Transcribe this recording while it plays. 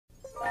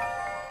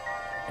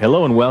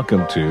Hello and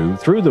welcome to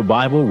Through the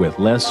Bible with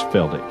Les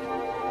Feldick.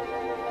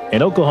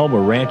 An Oklahoma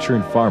rancher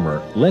and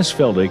farmer, Les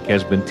Feldick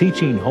has been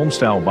teaching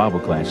homestyle Bible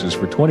classes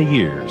for 20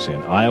 years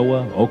in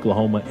Iowa,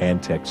 Oklahoma,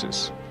 and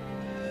Texas.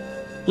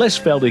 Les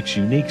Feldick's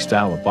unique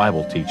style of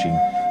Bible teaching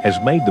has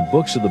made the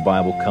books of the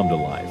Bible come to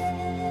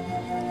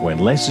life. When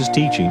Les is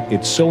teaching,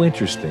 it's so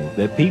interesting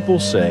that people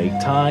say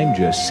time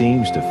just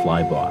seems to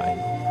fly by.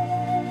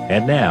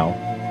 And now,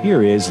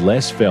 here is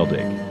Les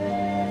Feldick.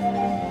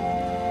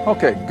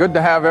 Okay, good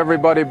to have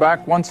everybody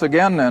back once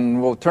again,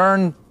 and we'll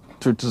turn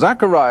to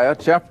Zechariah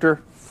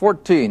chapter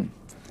 14.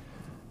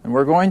 And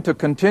we're going to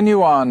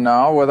continue on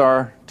now with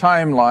our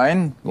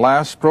timeline.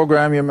 Last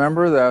program, you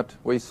remember that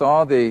we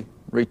saw the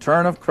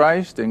return of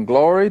Christ in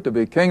glory to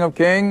be King of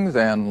Kings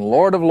and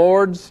Lord of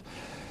Lords,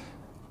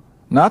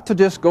 not to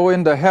just go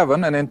into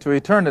heaven and into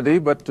eternity,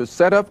 but to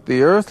set up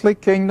the earthly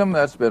kingdom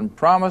that's been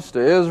promised to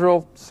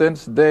Israel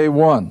since day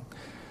one.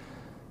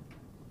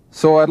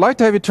 So I'd like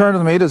to have you turn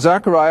with me to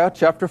Zechariah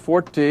chapter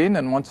 14,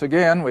 and once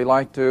again we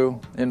like to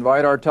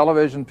invite our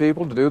television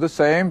people to do the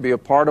same, be a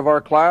part of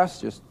our class.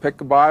 Just pick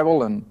a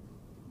Bible and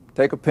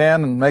take a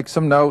pen and make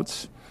some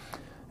notes,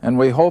 and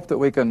we hope that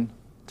we can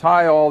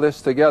tie all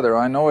this together.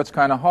 I know it's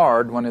kind of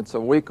hard when it's a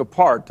week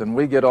apart and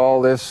we get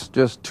all this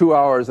just 2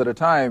 hours at a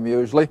time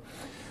usually,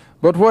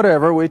 but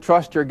whatever, we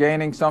trust you're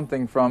gaining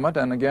something from it.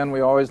 And again, we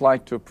always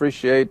like to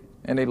appreciate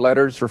any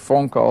letters or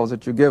phone calls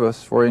that you give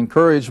us for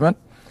encouragement.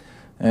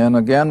 And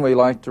again, we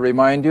like to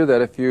remind you that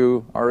if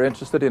you are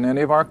interested in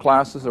any of our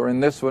classes or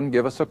in this one,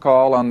 give us a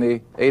call on the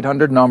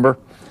 800 number.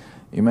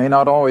 You may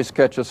not always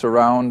catch us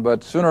around,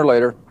 but sooner or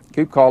later,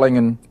 keep calling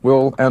and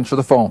we'll answer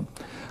the phone.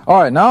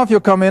 All right, now if you'll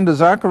come into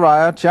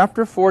Zechariah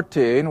chapter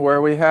 14,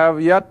 where we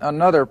have yet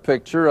another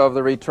picture of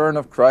the return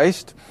of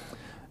Christ.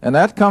 And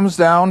that comes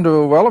down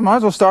to, well, I might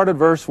as well start at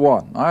verse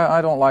 1.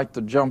 I don't like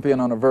to jump in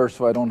on a verse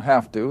so I don't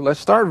have to. Let's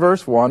start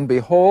verse 1.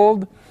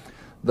 Behold,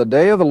 the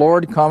day of the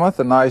Lord cometh,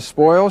 and thy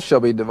spoil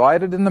shall be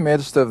divided in the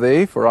midst of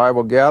thee, for I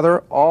will gather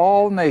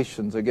all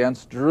nations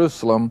against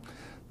Jerusalem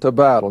to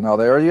battle. Now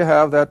there you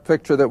have that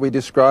picture that we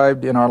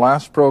described in our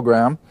last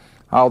program,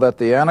 how that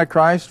the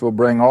Antichrist will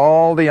bring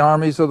all the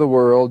armies of the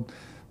world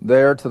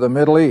there to the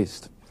Middle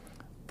East,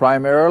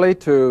 primarily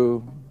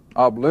to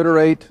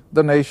obliterate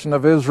the nation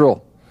of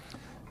Israel.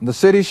 The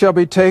city shall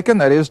be taken,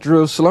 that is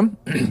Jerusalem,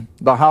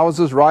 the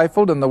houses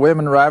rifled and the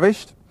women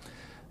ravished.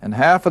 And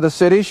half of the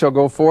city shall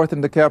go forth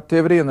into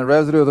captivity, and the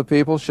residue of the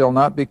people shall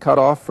not be cut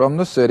off from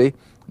the city.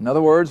 In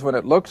other words, when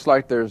it looks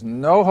like there's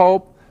no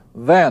hope,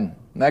 then,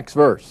 next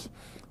verse,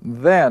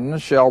 then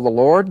shall the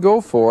Lord go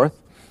forth,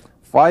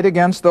 fight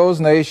against those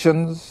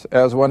nations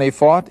as when he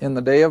fought in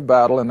the day of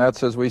battle. And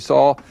that's as we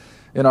saw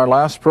in our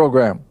last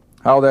program,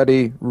 how that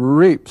he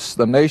reaps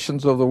the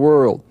nations of the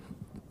world,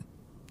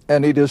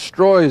 and he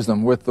destroys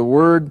them with the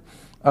word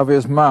of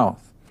his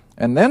mouth.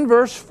 And then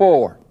verse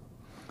 4.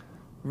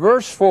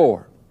 Verse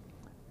 4.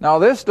 Now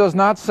this does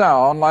not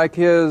sound like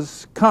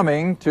his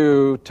coming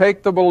to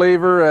take the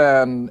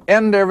believer and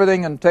end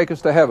everything and take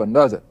us to heaven,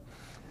 does it?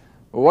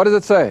 But what does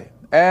it say?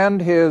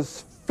 And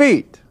his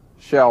feet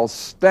shall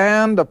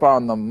stand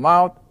upon the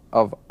Mount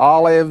of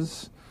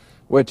Olives,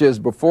 which is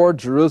before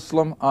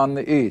Jerusalem on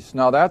the east.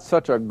 Now that's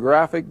such a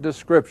graphic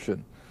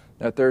description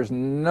that there's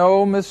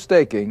no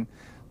mistaking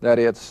that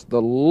it's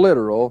the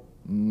literal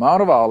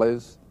Mount of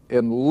Olives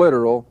in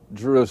literal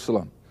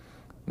Jerusalem.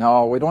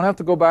 Now, we don't have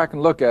to go back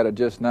and look at it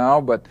just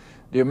now, but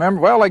do you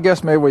remember? Well, I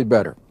guess maybe we'd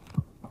better.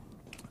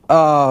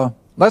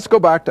 Let's go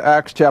back to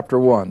Acts chapter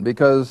 1,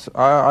 because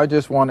I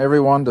just want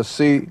everyone to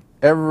see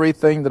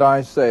everything that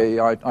I say.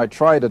 I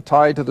try to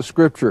tie to the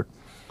Scripture.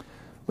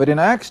 But in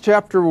Acts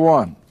chapter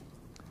 1,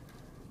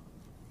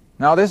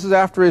 now this is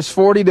after his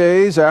 40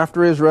 days,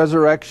 after his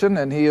resurrection,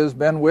 and he has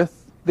been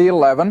with the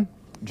 11.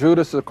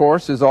 Judas, of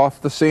course, is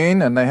off the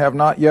scene, and they have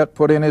not yet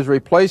put in his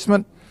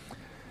replacement.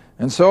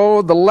 And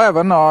so the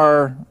 11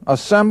 are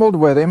assembled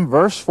with him,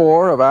 verse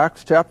 4 of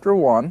Acts chapter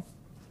 1.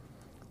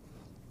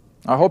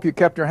 I hope you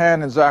kept your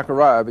hand in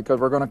Zechariah, because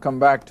we're going to come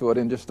back to it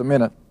in just a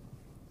minute.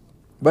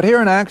 But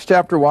here in Acts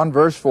chapter 1,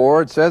 verse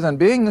 4, it says, And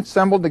being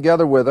assembled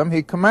together with them,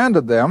 he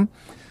commanded them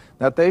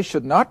that they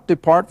should not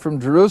depart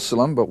from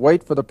Jerusalem, but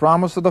wait for the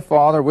promise of the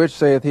Father, which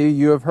saith he,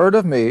 You have heard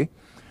of me.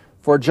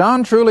 For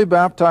John truly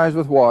baptized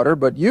with water,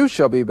 but you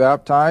shall be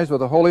baptized with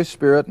the Holy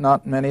Spirit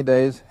not many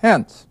days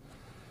hence.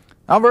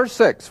 Now verse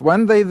 6,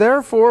 When they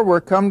therefore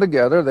were come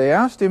together, they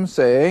asked him,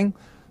 saying,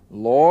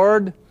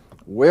 Lord,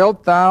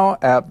 wilt thou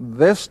at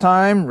this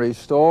time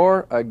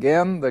restore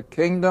again the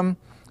kingdom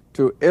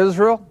to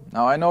Israel?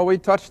 Now I know we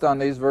touched on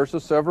these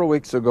verses several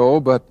weeks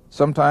ago, but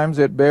sometimes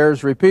it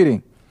bears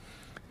repeating.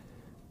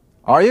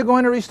 Are you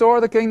going to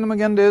restore the kingdom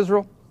again to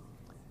Israel?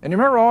 And you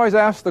remember I always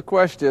ask the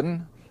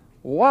question,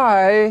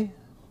 why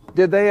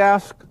did they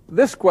ask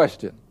this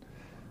question?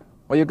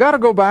 Well, you've got to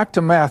go back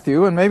to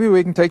Matthew, and maybe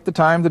we can take the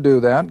time to do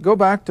that. Go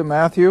back to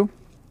Matthew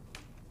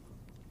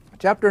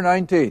chapter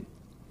 19.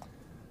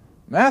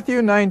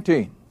 Matthew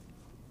 19.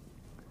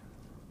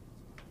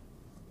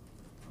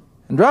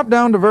 And drop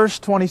down to verse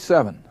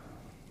 27.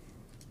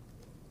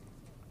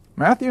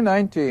 Matthew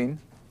 19,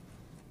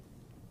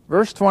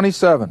 Verse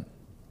 27.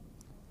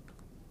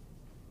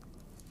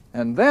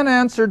 And then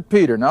answered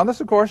Peter. Now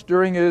this, of course,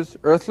 during his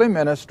earthly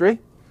ministry,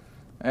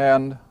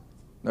 and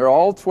they're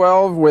all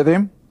 12 with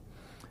him.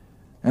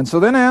 And so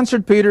then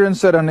answered Peter and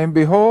said unto him,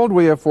 Behold,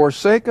 we have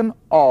forsaken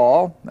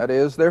all, that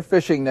is, their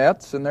fishing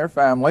nets and their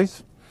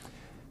families.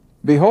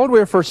 Behold, we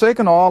have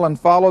forsaken all and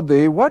followed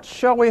thee. What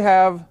shall we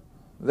have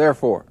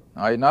therefore?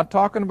 Now, he's not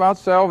talking about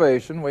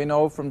salvation. We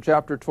know from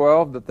chapter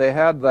 12 that they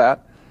had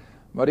that.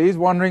 But he's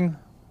wondering,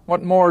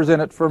 what more is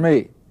in it for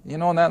me? You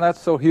know, and that's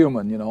so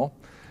human, you know.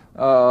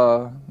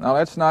 Now,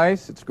 that's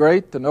nice. It's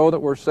great to know that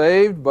we're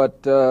saved,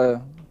 but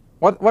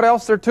what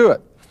else there to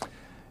it?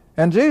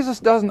 And Jesus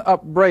doesn't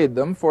upbraid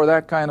them for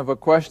that kind of a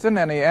question,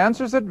 and he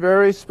answers it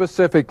very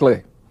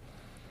specifically.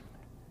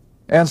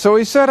 And so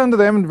he said unto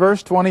them in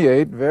verse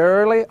 28,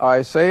 Verily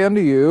I say unto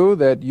you,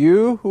 that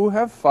you who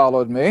have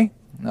followed me,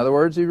 in other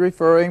words, he's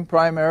referring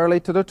primarily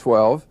to the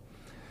 12,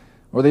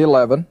 or the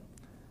 11,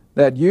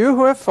 that you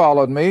who have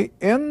followed me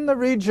in the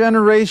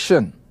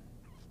regeneration,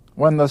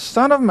 when the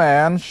Son of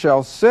Man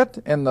shall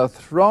sit in the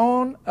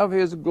throne of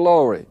his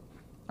glory.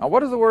 Now,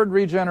 what does the word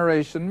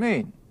regeneration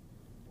mean?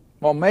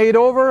 Well, made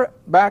over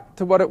back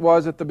to what it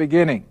was at the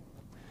beginning.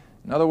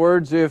 In other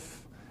words,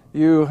 if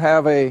you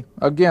have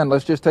again,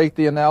 let's just take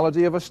the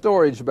analogy of a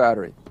storage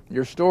battery.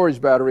 Your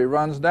storage battery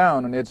runs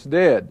down and it's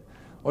dead.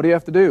 What do you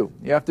have to do?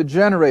 You have to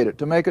generate it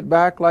to make it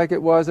back like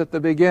it was at the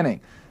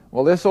beginning.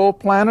 Well, this old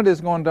planet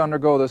is going to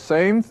undergo the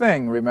same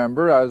thing,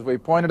 remember, as we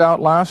pointed out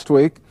last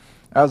week,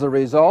 as a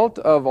result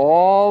of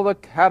all the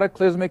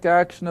cataclysmic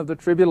action of the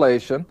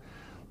tribulation.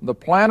 The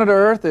planet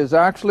Earth is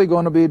actually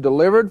going to be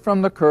delivered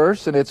from the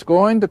curse, and it's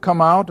going to come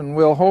out, and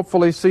we'll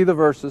hopefully see the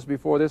verses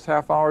before this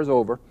half hour is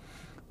over,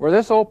 where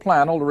this old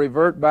planet will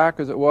revert back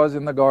as it was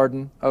in the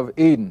Garden of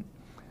Eden.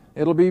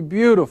 It'll be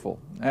beautiful,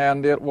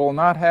 and it will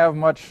not have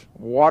much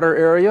water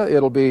area.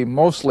 It'll be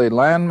mostly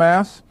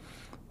landmass,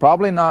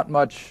 probably not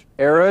much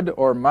arid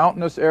or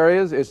mountainous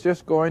areas. It's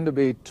just going to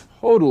be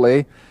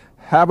totally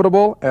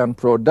habitable and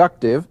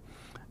productive.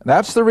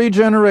 That's the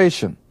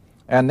regeneration.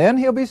 And then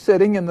he'll be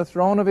sitting in the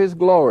throne of his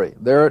glory,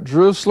 there at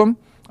Jerusalem,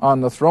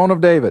 on the throne of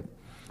David.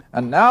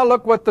 And now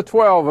look what the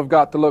 12 have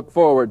got to look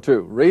forward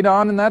to. Read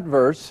on in that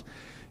verse.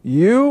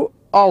 You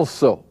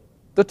also,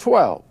 the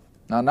 12.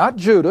 Now, not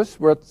Judas,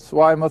 that's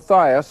why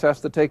Matthias has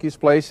to take his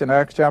place in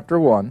Acts chapter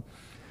 1.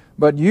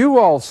 But you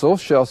also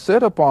shall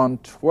sit upon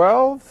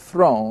 12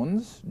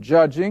 thrones,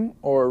 judging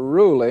or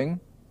ruling,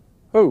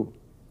 who?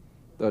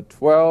 The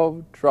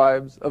 12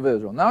 tribes of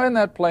Israel. Now, isn't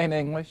that plain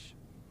English?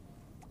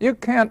 You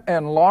can't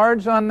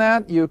enlarge on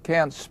that. You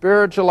can't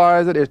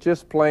spiritualize it. It's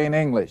just plain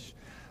English.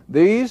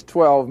 These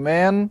 12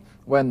 men,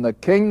 when the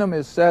kingdom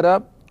is set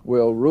up,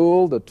 will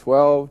rule the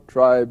 12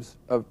 tribes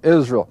of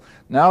Israel.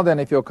 Now then,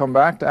 if you'll come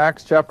back to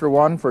Acts chapter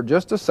 1 for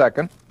just a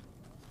second.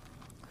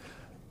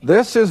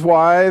 This is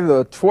why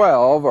the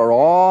 12 are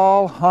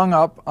all hung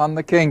up on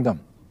the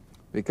kingdom.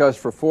 Because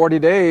for 40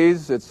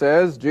 days, it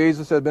says,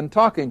 Jesus had been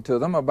talking to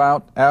them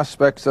about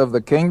aspects of the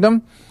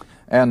kingdom.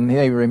 And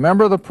they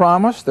remember the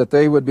promise that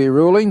they would be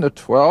ruling the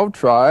 12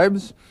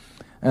 tribes.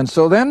 And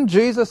so then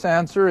Jesus'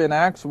 answer in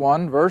Acts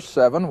 1 verse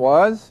 7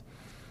 was,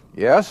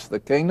 yes, the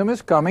kingdom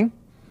is coming.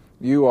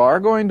 You are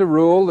going to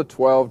rule the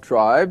 12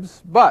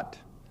 tribes, but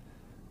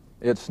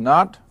it's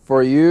not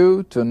for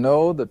you to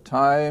know the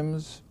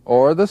times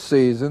or the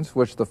seasons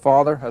which the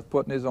Father hath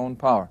put in his own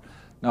power.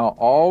 Now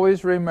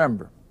always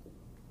remember,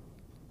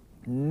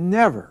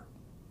 never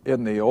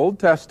in the Old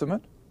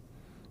Testament,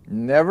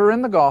 never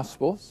in the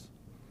Gospels,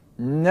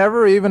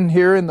 never even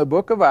here in the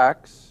book of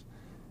Acts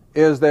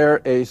is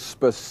there a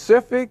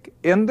specific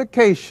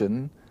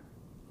indication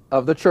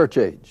of the church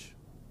age.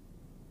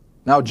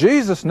 Now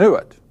Jesus knew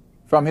it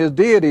from his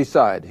deity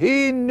side.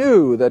 He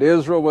knew that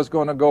Israel was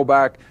going to go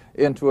back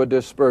into a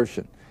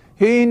dispersion.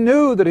 He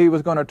knew that he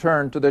was going to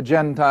turn to the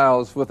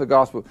Gentiles with the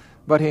gospel,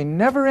 but he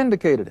never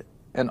indicated it.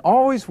 And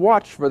always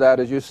watch for that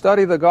as you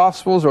study the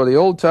Gospels or the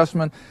Old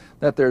Testament,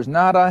 that there's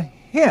not a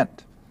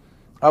hint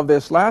of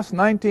this last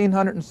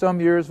 1900 and some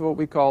years of what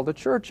we call the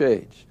church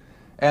age.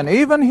 And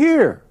even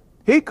here,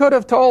 he could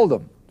have told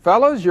them,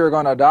 fellas, you're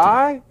going to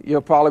die,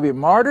 you'll probably be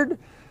martyred,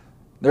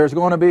 there's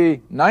going to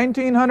be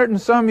 1900 and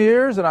some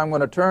years, and I'm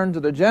going to turn to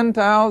the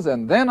Gentiles,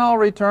 and then I'll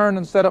return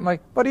and set up my...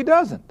 But he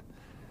doesn't.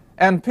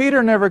 And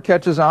Peter never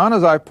catches on,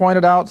 as I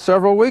pointed out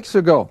several weeks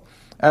ago.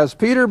 As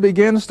Peter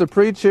begins to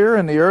preach here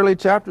in the early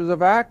chapters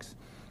of Acts,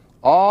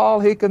 all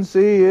he can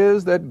see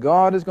is that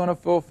God is going to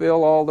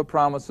fulfill all the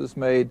promises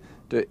made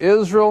to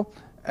Israel,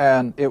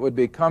 and it would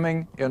be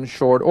coming in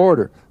short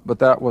order. But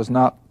that was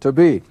not to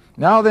be.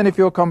 Now then, if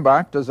you'll come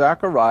back to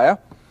Zechariah,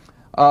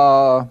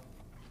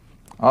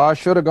 I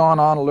should have gone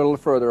on a little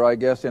further, I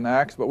guess, in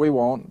Acts, but we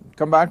won't.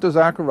 Come back to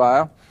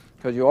Zechariah,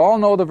 because you all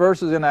know the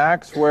verses in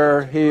Acts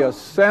where he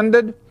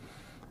ascended,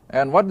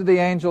 and what did the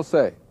angel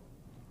say?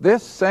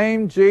 This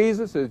same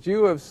Jesus, as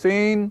you have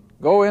seen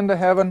go into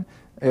heaven,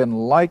 in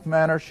like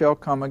manner shall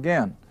come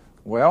again.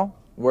 Well,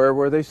 where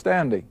were they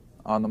standing?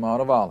 On the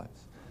Mount of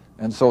Olives.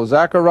 And so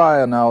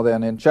Zechariah now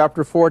then, in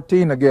chapter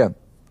 14 again,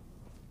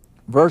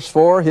 Verse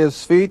 4,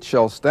 his feet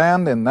shall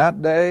stand in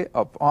that day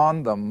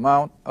upon the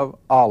Mount of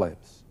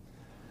Olives,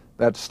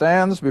 that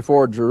stands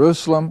before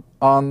Jerusalem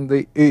on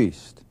the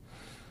east.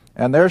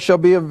 And there shall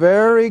be a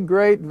very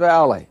great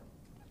valley,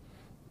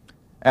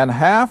 and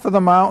half of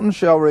the mountain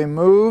shall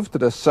remove to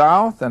the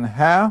south and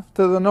half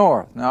to the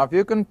north. Now, if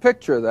you can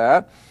picture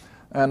that,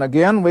 and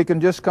again, we can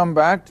just come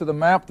back to the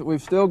map that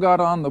we've still got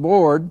on the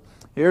board.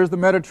 Here's the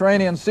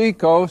Mediterranean Sea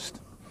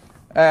coast,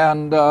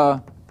 and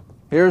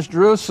here's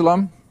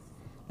Jerusalem,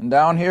 and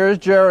down here is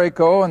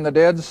Jericho and the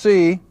Dead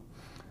Sea.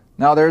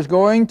 Now, there's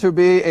going to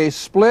be a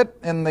split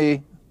in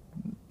the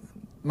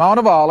Mount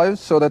of Olives,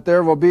 so that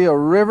there will be a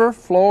river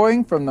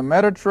flowing from the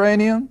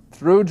Mediterranean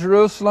through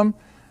Jerusalem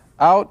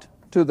out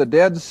to the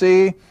Dead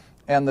Sea,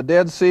 and the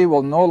Dead Sea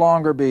will no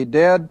longer be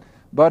dead,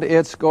 but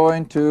it's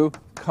going to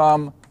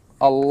come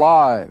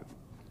alive.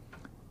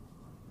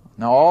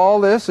 Now,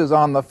 all this is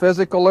on the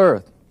physical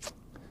earth.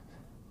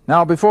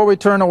 Now, before we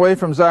turn away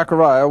from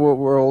Zechariah,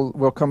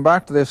 we'll come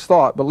back to this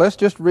thought, but let's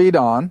just read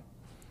on.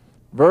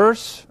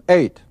 Verse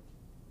 8.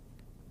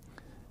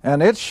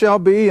 And it shall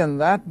be in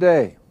that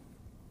day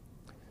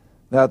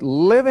that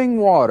living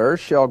water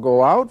shall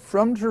go out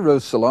from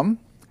Jerusalem,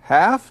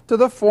 half to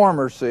the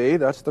former sea,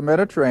 that's the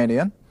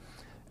Mediterranean,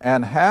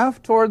 and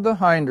half toward the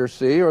hinder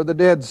sea, or the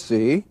Dead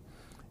Sea.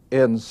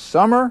 In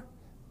summer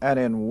and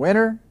in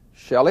winter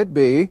shall it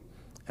be.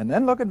 And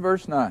then look at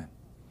verse 9.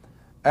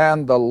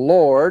 And the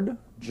Lord,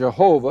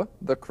 Jehovah,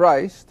 the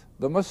Christ,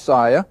 the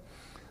Messiah,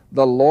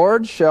 the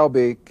Lord shall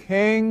be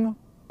king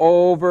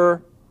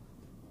over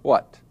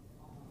what?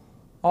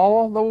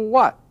 All the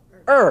what?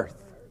 Earth.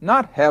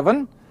 Not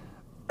heaven,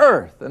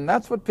 earth. And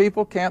that's what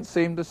people can't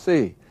seem to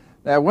see.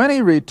 That when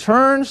he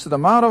returns to the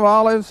Mount of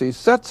Olives, he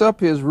sets up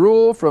his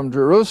rule from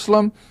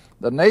Jerusalem.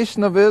 The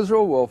nation of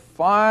Israel will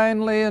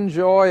finally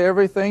enjoy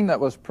everything that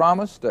was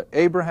promised to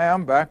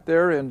Abraham back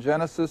there in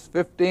Genesis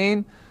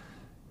 15.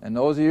 And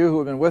those of you who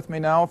have been with me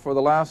now for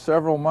the last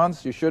several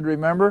months, you should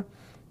remember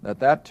that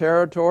that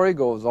territory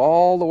goes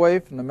all the way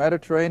from the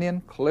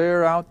Mediterranean,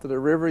 clear out to the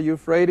river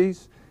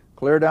Euphrates,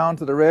 clear down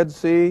to the Red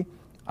Sea,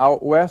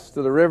 out west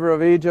to the river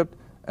of Egypt,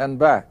 and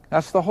back.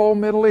 That's the whole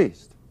Middle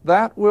East.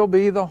 That will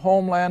be the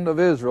homeland of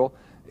Israel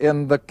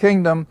in the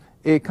kingdom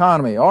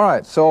economy. All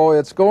right, so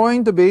it's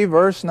going to be,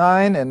 verse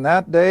 9, in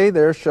that day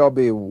there shall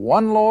be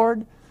one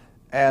Lord,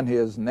 and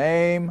his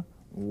name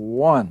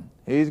one.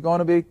 He's going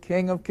to be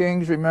King of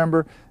Kings,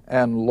 remember,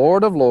 and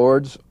Lord of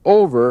Lords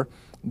over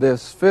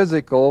this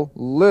physical,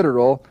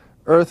 literal,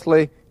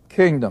 earthly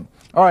kingdom.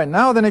 All right,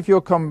 now then if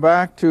you'll come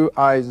back to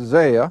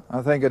Isaiah,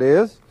 I think it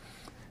is.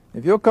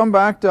 If you'll come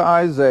back to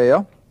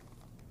Isaiah,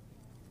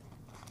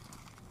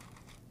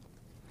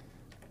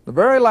 the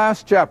very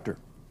last chapter,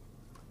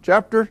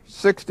 chapter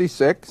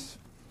 66.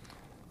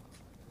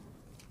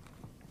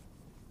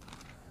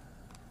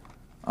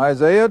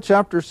 Isaiah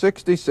chapter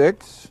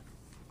 66.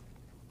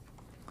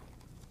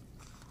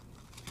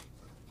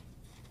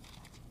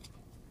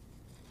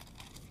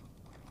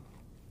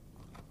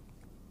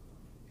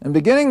 And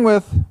beginning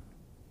with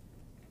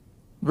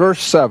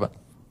verse 7.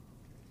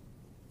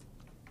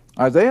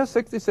 Isaiah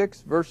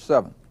 66, verse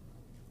 7.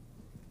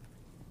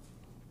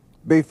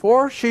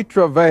 Before she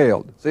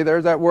travailed, see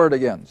there's that word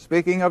again,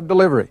 speaking of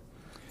delivery.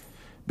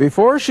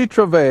 Before she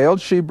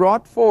travailed, she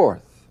brought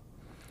forth.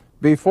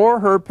 Before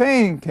her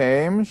pain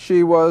came,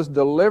 she was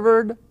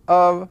delivered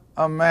of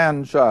a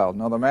man-child.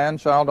 Now the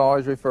man-child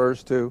always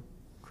refers to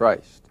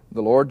Christ,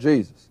 the Lord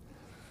Jesus.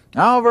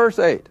 Now verse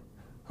 8.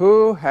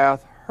 Who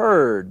hath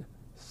heard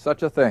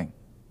such a thing?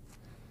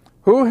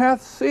 Who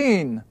hath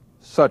seen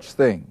such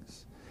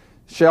things?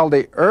 Shall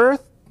the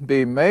earth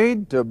be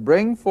made to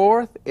bring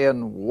forth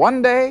in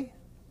one day?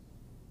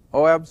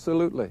 Oh,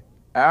 absolutely.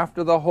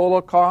 After the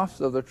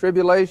Holocaust of the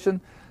tribulation,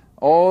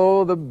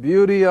 oh, the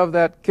beauty of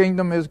that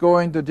kingdom is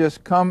going to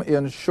just come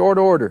in short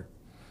order.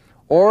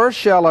 Or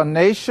shall a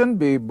nation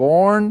be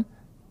born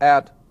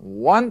at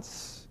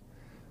once?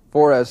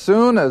 For as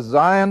soon as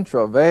Zion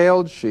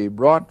travailed, she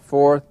brought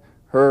forth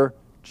her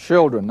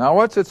children. Now,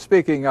 what's it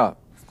speaking of?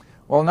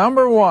 Well,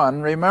 number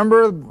one,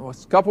 remember a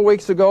couple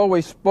weeks ago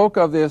we spoke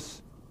of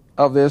this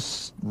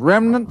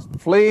remnant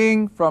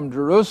fleeing from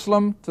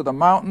Jerusalem to the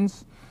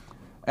mountains,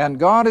 and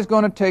God is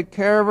going to take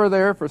care of her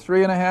there for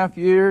 3.5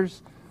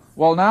 years.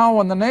 Well, now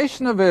when the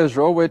nation of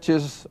Israel, which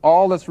is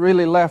all that's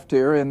really left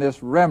here in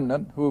this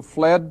remnant who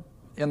fled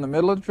in the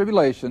middle of the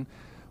tribulation,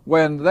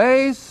 when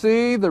they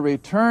see the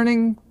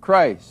returning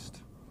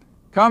Christ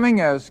coming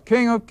as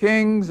King of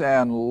Kings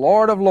and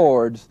Lord of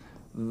Lords,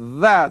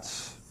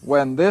 that's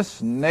when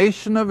this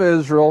nation of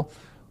Israel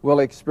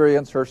will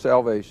experience her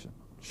salvation.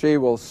 She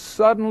will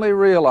suddenly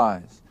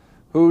realize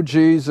who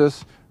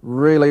Jesus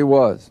really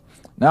was.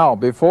 Now,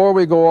 before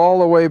we go all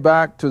the way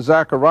back to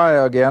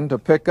Zechariah again to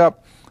pick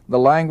up the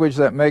language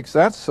that makes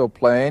that so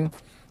plain,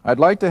 I'd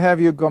like to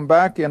have you come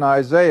back in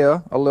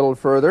Isaiah a little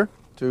further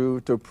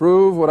to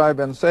prove what I've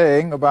been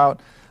saying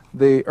about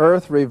the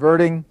earth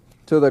reverting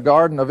to the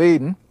Garden of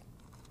Eden.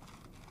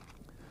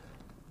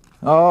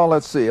 Oh,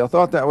 let's see. I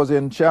thought that was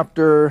in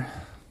chapter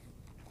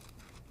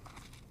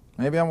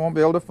Maybe I won't be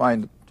able to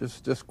find it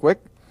just quick.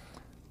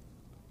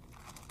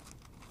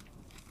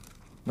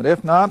 But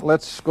if not,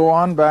 let's go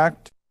on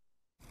back.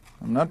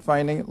 I'm not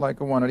finding it like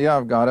I wanted. Yeah,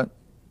 I've got it.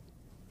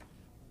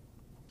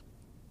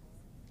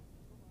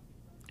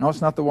 No,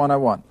 it's not the one I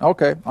want.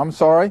 Okay, I'm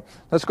sorry.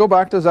 Let's go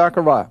back to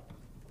Zechariah.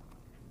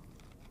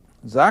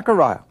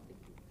 Zechariah.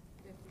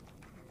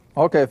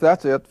 Okay, if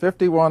that's it,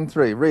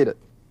 51:3. Read it.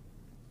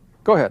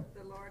 Go ahead.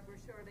 The Lord will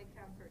surely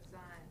comfort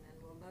Zion and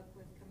will look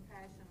with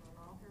compassion on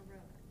all her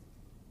ruins.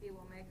 He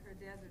will make her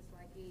deserts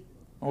like Eden,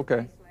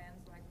 Okay.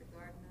 wastelands like the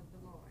garden of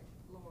the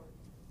Lord.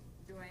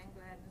 Joy and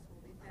gladness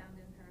will be found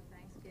in her,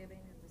 thanksgiving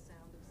and the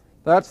sound of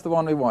singing. That's the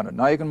one we wanted.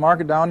 Now you can mark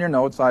it down in your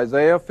notes,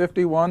 Isaiah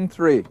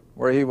 51:3,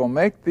 where he will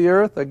make the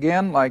earth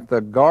again like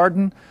the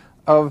Garden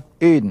of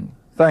Eden.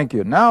 Thank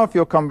you. Now if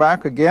you'll come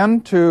back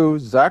again to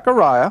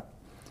Zechariah,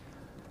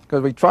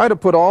 because we try to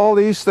put all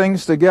these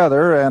things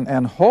together,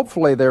 and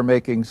hopefully they're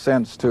making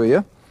sense to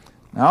you.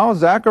 Now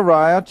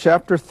Zechariah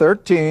chapter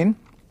 13.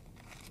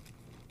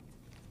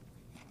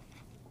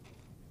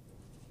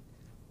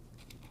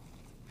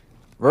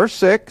 Verse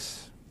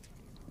 6.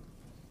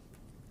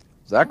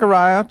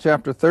 Zechariah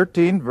chapter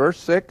 13, verse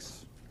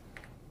 6.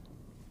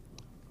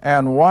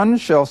 And one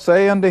shall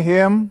say unto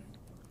him,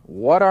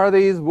 What are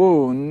these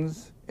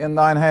wounds in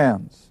thine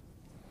hands?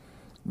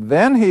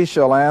 Then he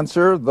shall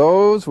answer,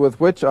 Those with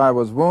which I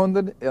was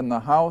wounded in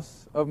the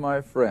house of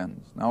my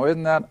friends. Now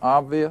isn't that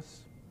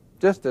obvious?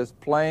 Just as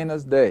plain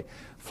as day.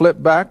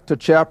 Flip back to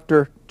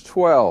chapter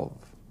 12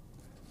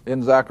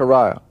 in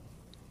Zechariah.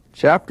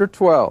 Chapter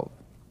 12,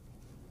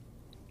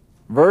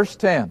 verse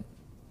 10.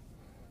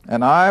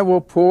 And I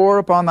will pour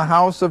upon the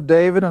house of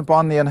David and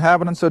upon the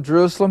inhabitants of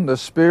Jerusalem the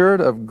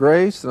spirit of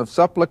grace and of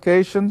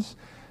supplications.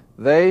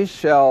 They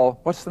shall,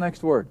 what's the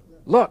next word?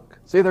 Look.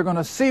 See, they're going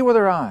to see with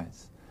their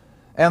eyes.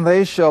 And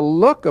they shall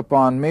look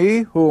upon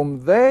me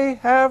whom they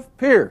have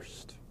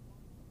pierced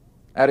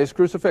at his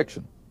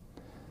crucifixion.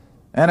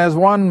 And as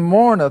one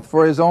mourneth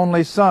for his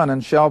only son,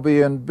 and shall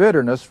be in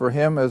bitterness for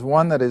him as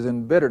one that is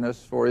in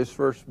bitterness for his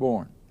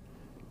firstborn.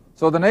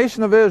 So the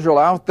nation of Israel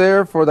out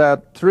there for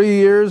that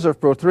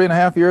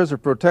 3.5 years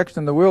of protection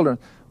in the wilderness,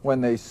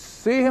 when they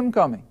see him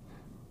coming,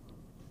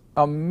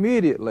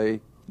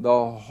 immediately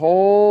the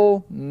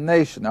whole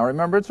nation, now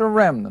remember it's a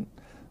remnant,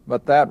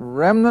 but that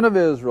remnant of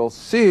Israel,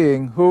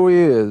 seeing who he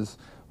is,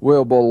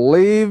 will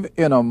believe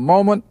in a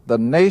moment. The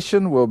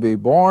nation will be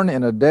born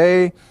in a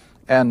day.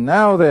 And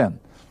now then,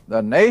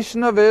 the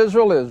nation of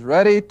Israel is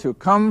ready to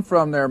come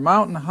from their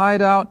mountain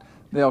hideout.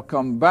 They'll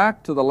come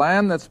back to the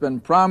land that's been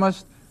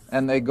promised,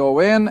 and they go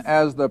in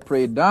as the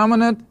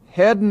predominant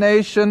head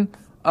nation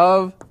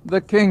of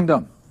the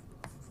kingdom.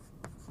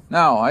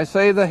 Now, I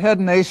say the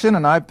head nation,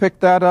 and I picked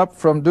that up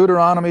from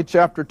Deuteronomy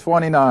chapter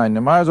 29.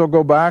 You might as well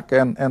go back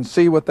and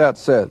see what that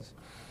says.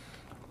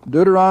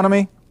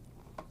 Deuteronomy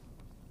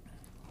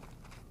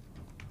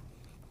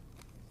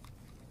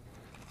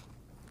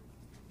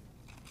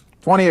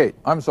 28.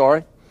 I'm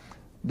sorry.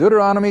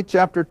 Deuteronomy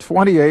chapter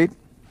 28,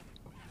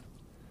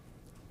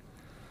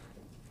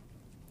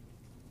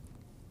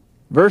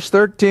 verse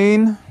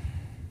 13.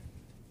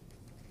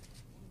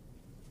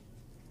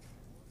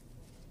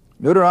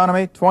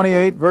 Deuteronomy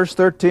 28, verse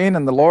 13,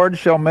 And the Lord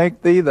shall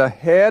make thee the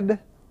head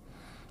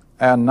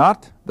and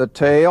not the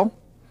tail.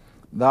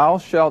 Thou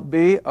shalt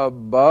be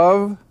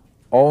above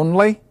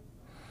only,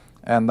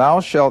 and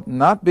thou shalt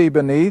not be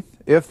beneath,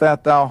 if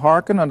that thou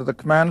hearken unto the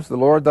commandments of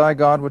the Lord thy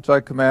God, which I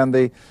command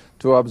thee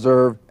to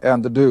observe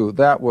and to do.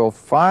 That will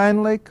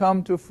finally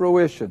come to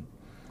fruition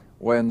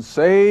when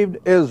saved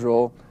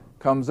Israel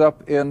comes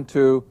up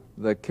into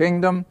the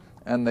kingdom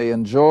and they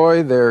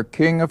enjoy their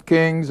King of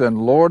Kings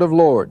and Lord of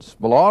Lords.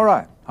 Well, all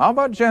right. How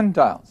about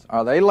Gentiles?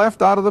 Are they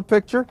left out of the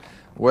picture?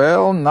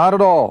 Well, not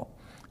at all.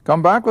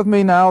 Come back with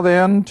me now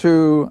then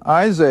to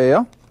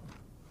Isaiah.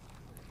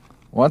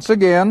 Once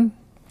again,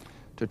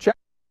 to chapter.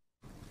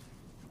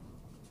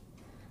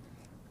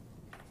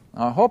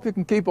 I hope you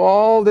can keep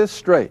all this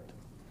straight.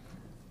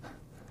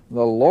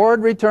 The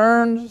Lord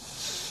returns,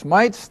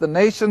 smites the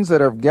nations that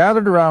have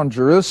gathered around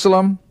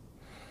Jerusalem.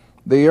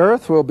 The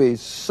earth will be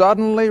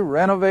suddenly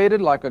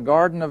renovated like a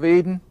Garden of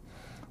Eden.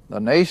 The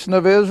nation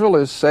of Israel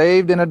is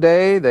saved in a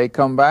day. They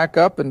come back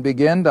up and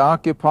begin to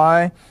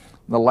occupy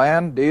the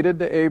land deeded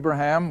to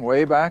Abraham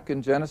way back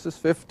in Genesis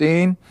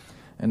 15.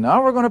 And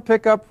now we're going to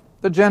pick up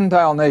the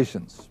Gentile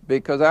nations,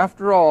 because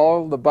after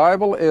all, the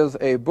Bible is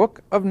a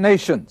book of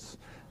nations,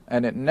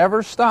 and it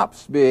never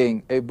stops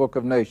being a book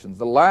of nations.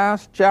 The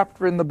last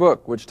chapter in the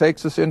book, which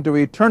takes us into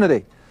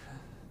eternity,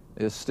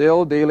 is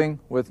still dealing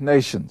with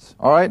nations.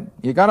 All right,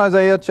 you got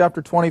Isaiah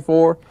chapter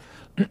 24.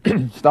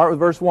 Start with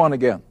verse 1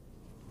 again.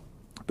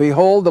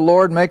 Behold, the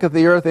Lord maketh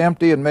the earth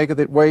empty, and maketh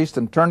it waste,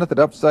 and turneth it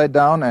upside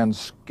down, and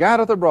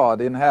scattereth abroad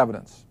the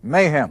inhabitants.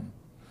 Mayhem.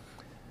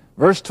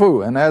 Verse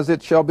 2, And as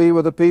it shall be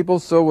with the people,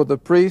 so with the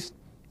priest,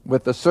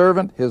 with the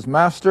servant, his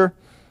master,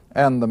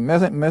 and the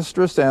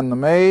mistress, and the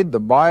maid, the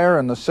buyer,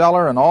 and the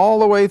seller, and all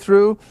the way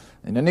through.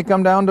 And then you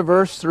come down to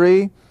verse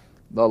 3,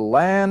 The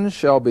land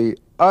shall be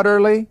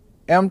utterly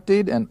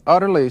emptied and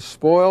utterly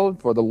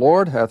spoiled, for the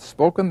Lord hath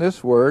spoken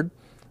this word.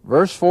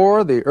 Verse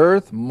 4, the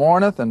earth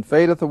mourneth and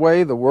fadeth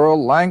away, the world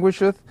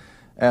languisheth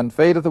and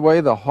fadeth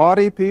away. The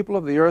haughty people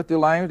of the earth do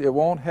languish. It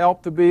won't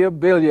help to be a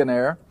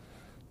billionaire.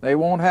 They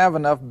won't have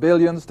enough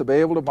billions to be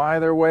able to buy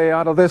their way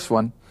out of this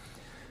one.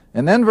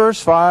 And then verse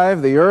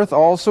 5, the earth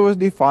also is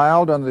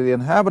defiled under the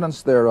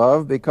inhabitants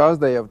thereof, because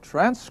they have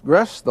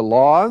transgressed the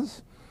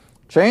laws,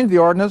 changed the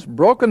ordinance,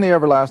 broken the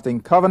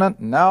everlasting covenant.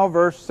 Now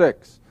verse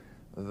 6,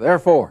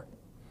 therefore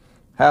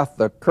hath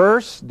the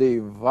curse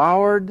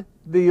devoured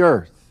the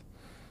earth,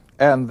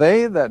 and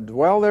they that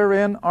dwell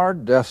therein are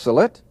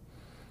desolate.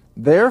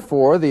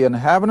 Therefore the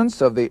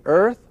inhabitants of the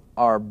earth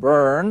are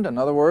burned. In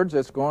other words,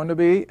 it's going to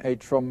be a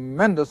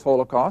tremendous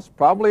holocaust,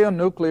 probably a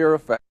nuclear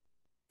effect.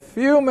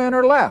 Few men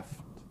are left.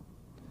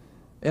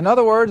 In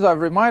other words, I've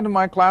reminded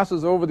my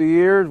classes over the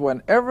years,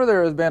 whenever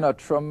there has been a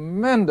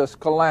tremendous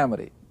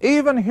calamity,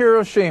 even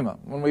Hiroshima,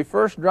 when we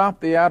first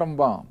dropped the atom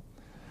bomb,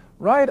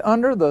 right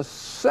under the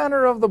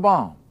center of the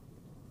bomb,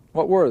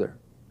 what were there?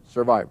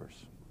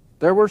 Survivors.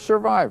 There were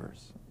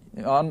survivors.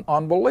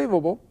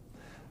 Unbelievable.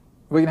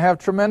 We can have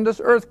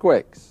tremendous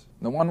earthquakes.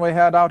 The one we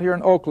had out here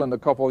in Oakland a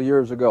couple of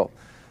years ago,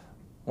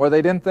 where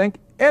they didn't think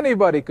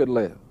anybody could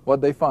live.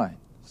 What'd they find?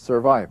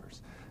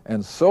 Survivors.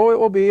 And so it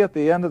will be at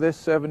the end of this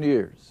 7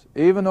 years.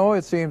 Even though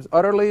it seems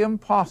utterly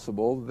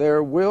impossible,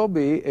 there will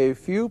be a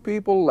few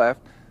people left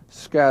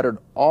scattered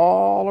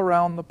all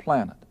around the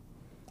planet.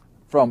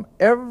 From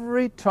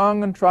every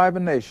tongue and tribe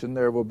and nation,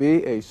 there will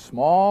be a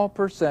small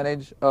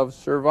percentage of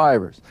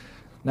survivors.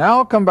 Now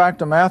I'll come back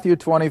to Matthew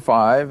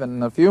 25, and in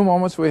the few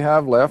moments we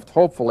have left,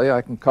 hopefully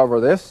I can cover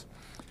this.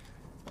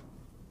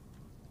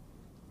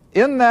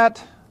 In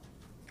that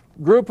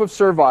group of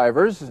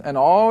survivors, and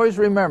always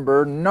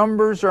remember,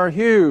 numbers are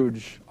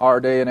huge our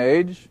day and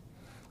age.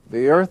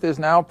 The earth is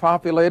now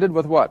populated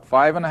with what?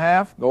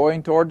 5.5,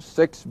 going towards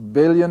 6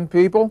 billion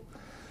people.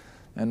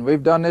 And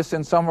we've done this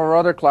in some of our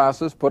other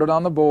classes, put it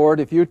on the board.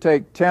 If you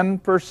take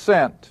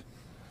 10%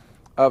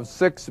 of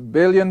 6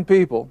 billion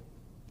people,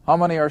 how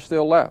many are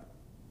still left?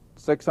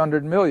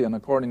 600 million,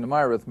 according to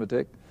my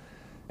arithmetic.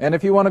 And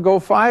if you want to go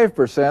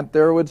 5%,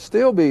 there would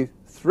still be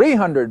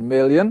 300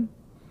 million.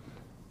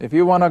 If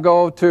you want to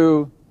go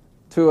to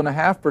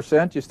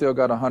 2.5%, you still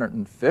got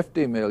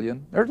 150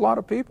 million. There's a lot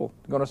of people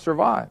going to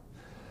survive.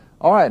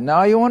 All right,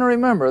 now you want to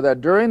remember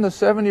that during the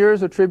 7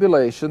 years of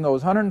tribulation,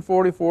 those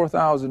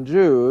 144,000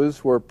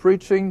 Jews were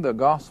preaching the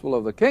gospel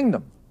of the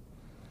kingdom.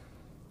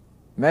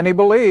 Many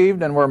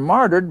believed and were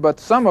martyred, but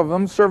some of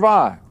them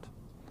survived.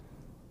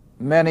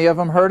 Many of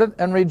them heard it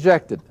and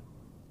rejected it.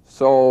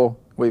 So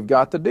we've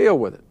got to deal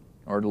with it,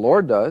 or the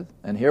Lord does,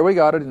 and here we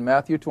got it in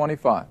Matthew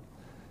 25.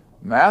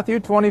 Matthew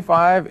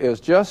 25 is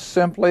just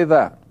simply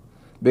that,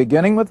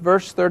 beginning with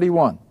verse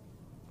 31.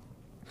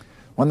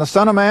 When the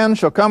Son of Man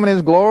shall come in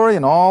his glory,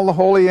 and all the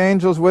holy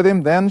angels with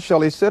him, then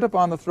shall he sit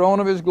upon the throne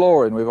of his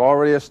glory. And we've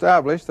already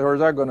established, where is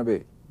that going to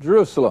be?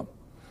 Jerusalem.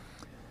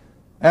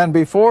 And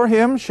before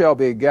him shall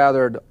be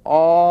gathered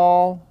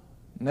all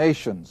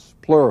nations,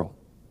 plural.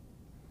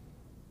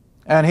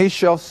 And he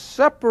shall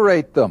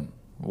separate them,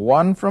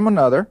 one from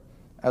another,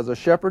 as a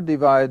shepherd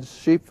divides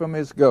sheep from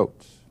his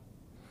goats.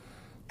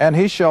 And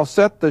he shall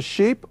set the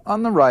sheep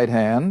on the right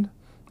hand,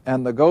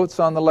 and the goats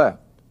on the left.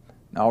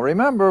 Now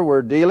remember,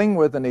 we're dealing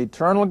with an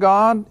eternal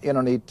God in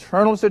an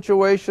eternal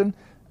situation,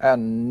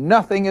 and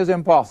nothing is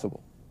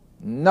impossible.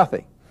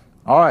 Nothing.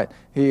 All right,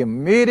 he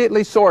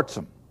immediately sorts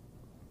them,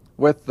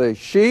 with the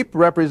sheep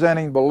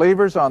representing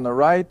believers on the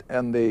right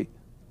and the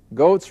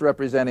goats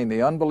representing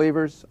the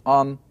unbelievers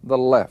on the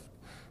left.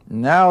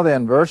 Now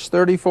then, verse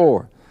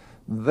 34,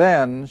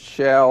 then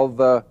shall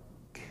the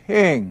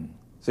king,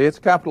 see, it's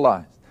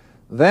capitalized,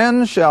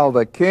 then shall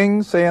the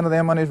king say unto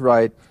them on his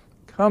right,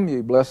 come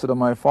ye blessed of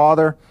my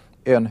Father,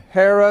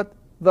 inherit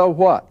the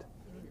what?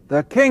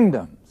 The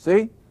kingdom.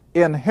 See?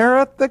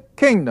 Inherit the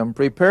kingdom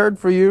prepared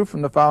for you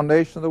from the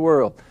foundation of the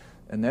world.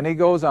 And then he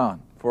goes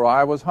on, for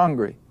I was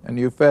hungry, and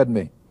you fed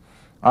me.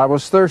 I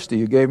was thirsty,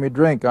 you gave me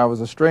drink. I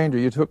was a stranger,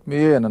 you took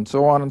me in, and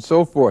so on and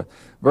so forth.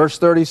 Verse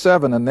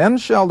 37, and then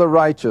shall the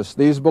righteous,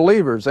 these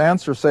believers,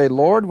 answer, say,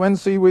 Lord, when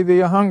see we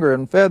thee a hunger,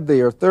 and fed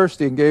thee, or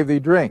thirsty, and gave thee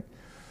drink?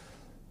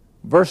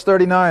 Verse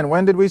 39,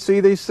 when did we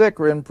see thee sick,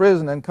 or in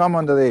prison, and come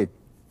unto thee?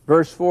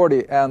 Verse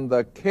 40, and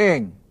the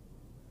King,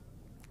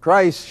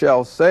 Christ,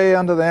 shall say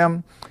unto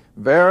them,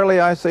 verily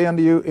I say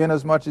unto you,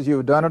 inasmuch as you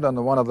have done it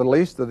unto one of the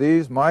least of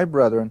these, my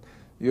brethren,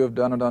 you have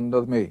done it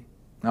unto me.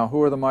 Now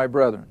who are the my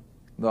brethren?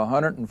 The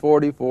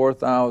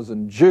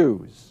 144,000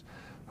 Jews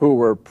who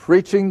were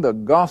preaching the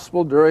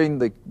gospel during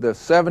the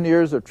 7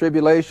 years of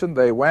tribulation.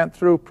 They went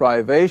through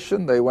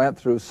privation, they went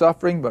through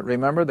suffering, but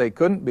remember, they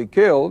couldn't be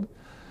killed.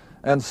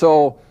 And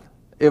so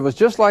it was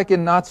just like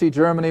in Nazi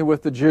Germany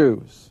with the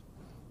Jews.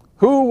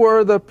 Who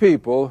were the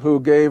people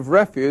who gave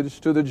refuge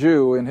to the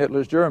Jew in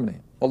Hitler's Germany?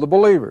 Well, the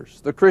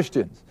believers, the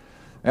Christians.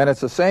 And it's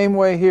the same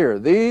way here.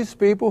 These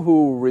people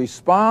who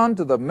respond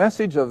to the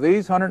message of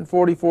these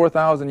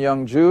 144,000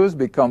 young Jews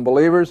become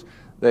believers.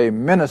 They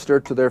minister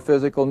to their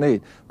physical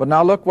need. But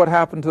now look what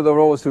happened to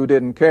those who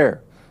didn't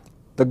care.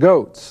 the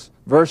goats.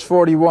 Verse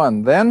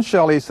 41, then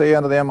shall he say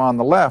unto them on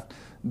the left,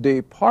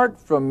 depart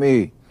from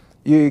me,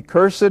 ye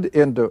cursed,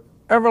 into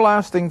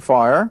everlasting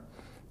fire,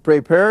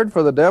 prepared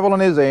for the devil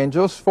and his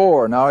angels.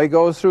 For, now he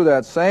goes through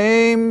that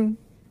same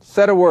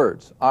set of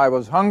words. I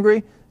was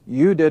hungry,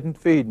 you didn't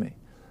feed me.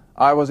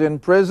 I was in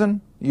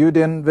prison, you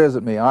didn't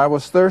visit me. I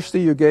was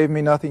thirsty, you gave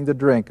me nothing to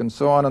drink, and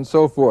so on and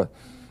so forth.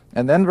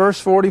 And then verse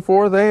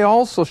 44, they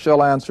also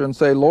shall answer and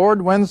say,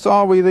 Lord, when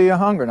saw we thee a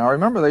hunger? Now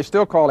remember, they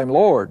still call him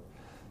Lord,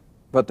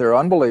 but they're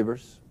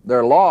unbelievers.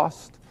 They're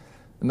lost.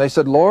 And they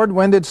said, Lord,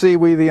 when did see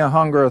we thee a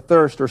hunger, or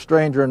thirst, or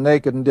stranger, and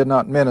naked, and did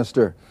not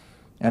minister?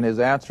 And his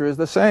answer is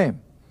the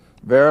same.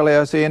 Verily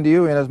I say unto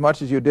you,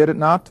 inasmuch as you did it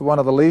not to one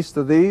of the least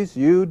of these,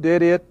 you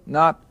did it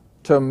not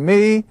to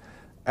me,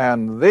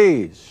 and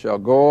these shall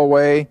go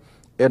away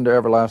into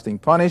everlasting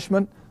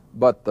punishment,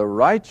 but the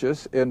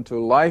righteous into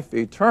life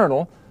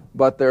eternal.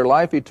 But their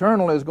life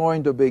eternal is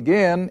going to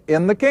begin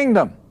in the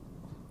kingdom.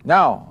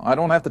 Now, I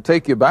don't have to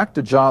take you back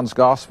to John's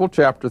Gospel,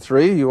 chapter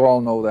 3. You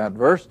all know that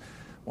verse.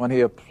 When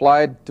he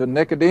applied to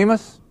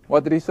Nicodemus,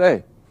 what did he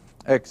say?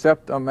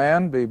 Except a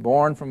man be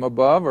born from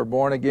above or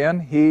born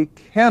again, he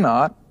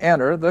cannot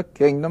enter the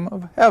kingdom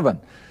of heaven.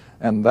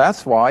 And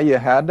that's why you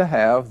had to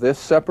have this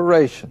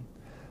separation.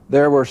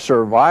 There were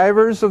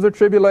survivors of the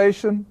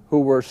tribulation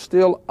who were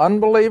still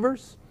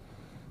unbelievers,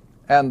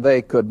 and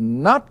they could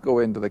not go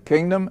into the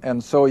kingdom,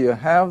 and so you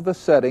have the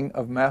setting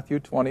of Matthew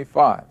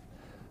 25.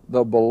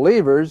 The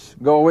believers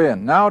go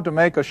in. Now, to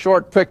make a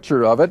short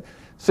picture of it,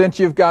 since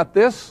you've got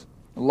this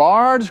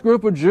large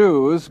group of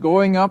Jews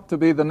going up to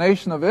be the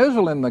nation of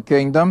Israel in the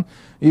kingdom,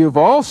 you've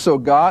also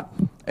got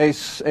a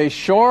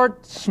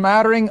short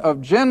smattering of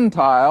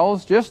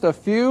Gentiles, just a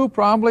few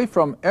probably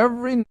from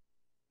every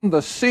the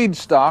seed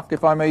stock,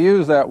 if I may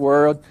use that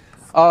word,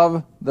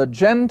 of the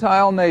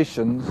Gentile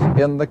nations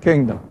in the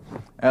kingdom.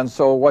 And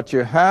so what you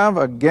have,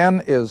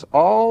 again, is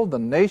all the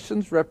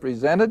nations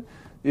represented.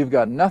 You've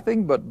got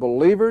nothing but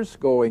believers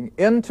going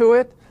into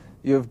it.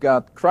 You've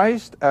got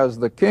Christ as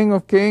the King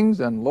of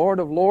Kings and Lord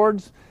of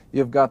Lords.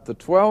 You've got the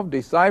 12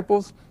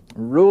 disciples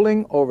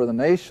ruling over the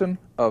nation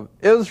of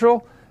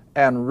Israel,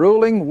 and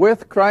ruling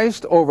with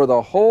Christ over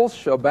the whole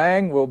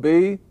shebang will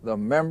be the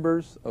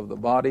members of the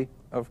body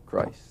of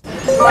Christ.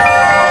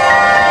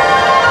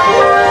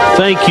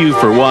 Thank you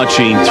for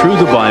watching Through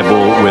the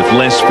Bible with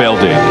Les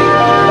Feldick,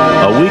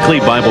 a weekly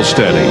Bible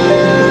study.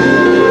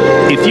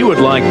 If you would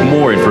like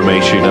more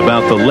information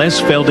about the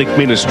Les Feldick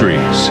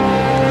Ministries,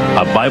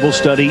 a Bible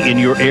study in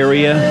your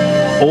area,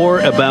 or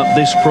about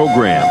this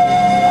program,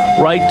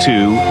 write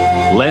to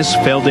Les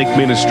Feldick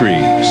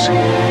Ministries,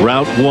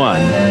 Route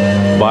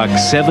 1,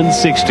 Box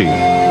 760,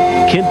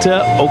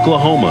 Kinta,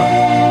 Oklahoma,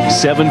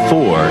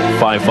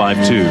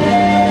 74552.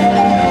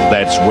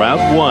 That's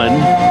Route 1,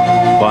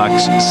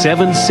 Box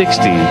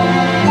 760,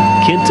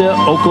 Kinta,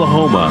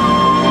 Oklahoma,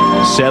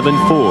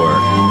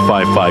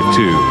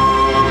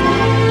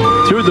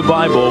 74552. Through the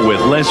Bible with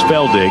Les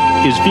Feldick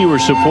is viewer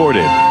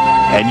supported,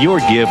 and your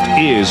gift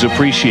is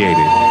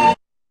appreciated.